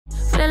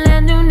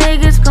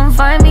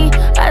find me.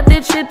 Got the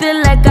tripping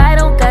like I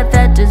don't got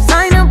that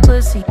designer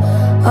pussy.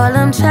 All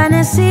I'm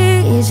tryna see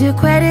is your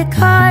credit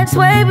card.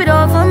 Swipe it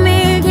all for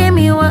me, give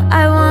me what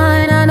I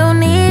want. I don't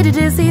need to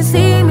just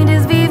CC me,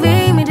 just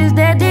VV me, just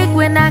that dick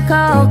when I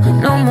call.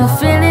 No more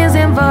feelings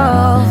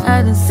involved,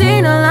 I done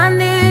seen all I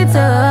need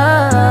to.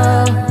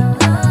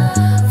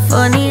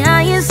 Funny how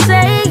you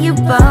say you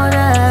bought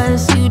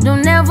us. You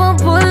don't ever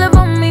pull up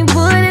on me,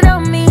 put it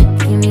on me,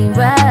 give me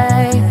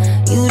right.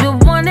 You the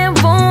one that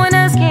want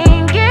us,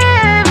 can't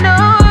give no,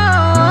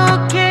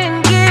 can't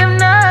give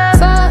no.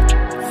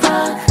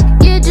 Fuck,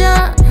 get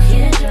drunk.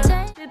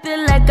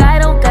 Tripping like I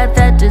don't got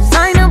that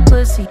designer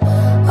pussy.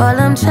 All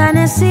I'm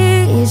tryna see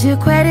is your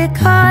credit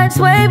card.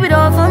 Swipe it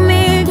all for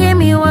me, give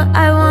me what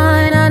I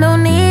want. I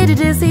don't need to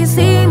just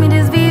CC me,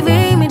 just VV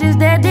me, just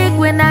that dick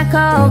when I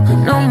call.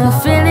 No more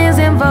feelings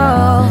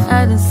involved,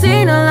 I done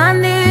seen all I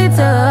need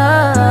to.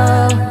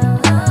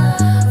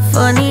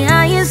 Funny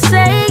how you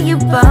say you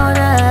bought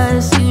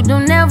us. You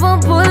don't ever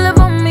pull up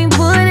on me,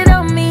 put it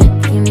on me,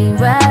 give me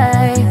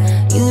right.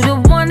 You the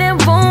one that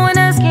want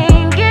us,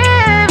 can't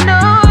give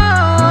no,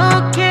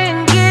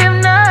 can't give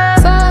no.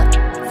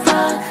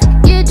 Fuck,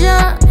 get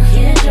drunk,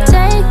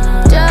 take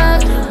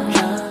drugs.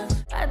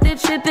 Got the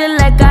tripping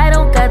like I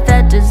don't got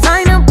that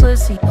designer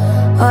pussy.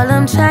 All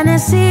I'm tryna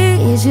see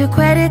is your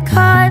credit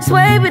card.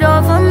 Swipe it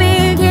all for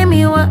me, give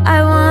me what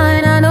I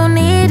want. I don't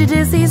need to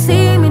just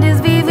CC me,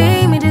 just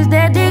VV me, just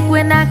that dick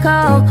when I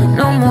call.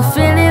 No more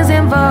feelings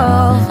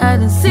involved, I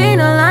done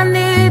seen all I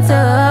need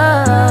to.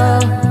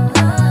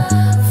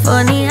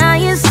 Funny how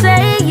you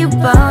say you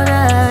bought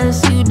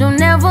us. You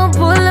don't ever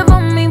pull up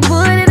on me,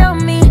 put it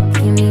on me,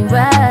 give me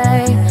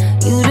right.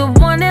 You the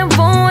one that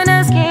want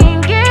us,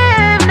 can't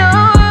give no,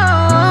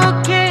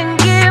 can't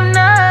give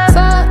no.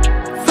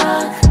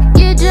 Fuck,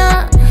 get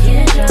drunk,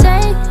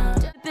 take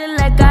tripping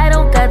like I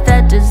don't got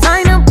that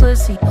designer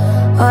pussy.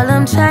 All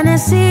I'm tryna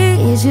see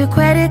is your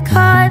credit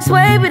card.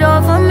 Swipe it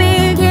all for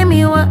me, give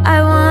me what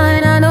I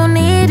want. I don't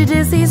need to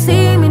just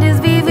CC me,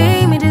 just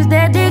VV me, just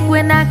that dick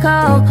when I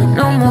call.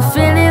 No more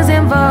feelings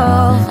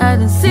involved, I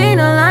done seen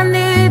all I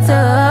need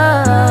to.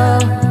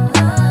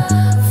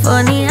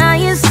 Funny how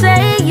you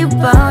say you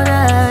bought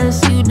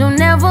us. You don't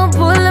ever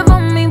pull up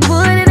on me,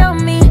 put it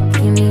on me,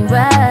 give me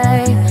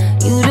right.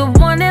 You the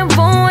one that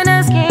want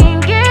us,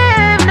 can't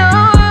give no,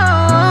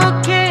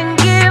 can't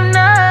give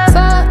no.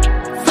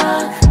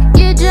 Fuck,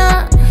 get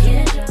drunk,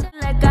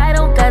 like I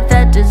don't got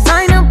that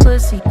designer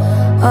pussy.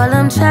 All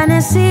I'm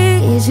tryna see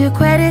is your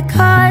credit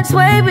card.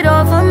 Swipe it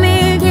all for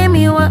me, give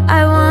me what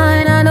I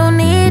want. I don't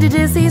need to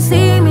just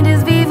CC me,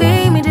 just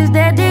VV me, just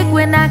that dick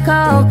when I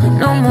call.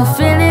 No more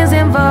feelings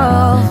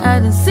involved, I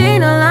done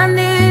seen all I need.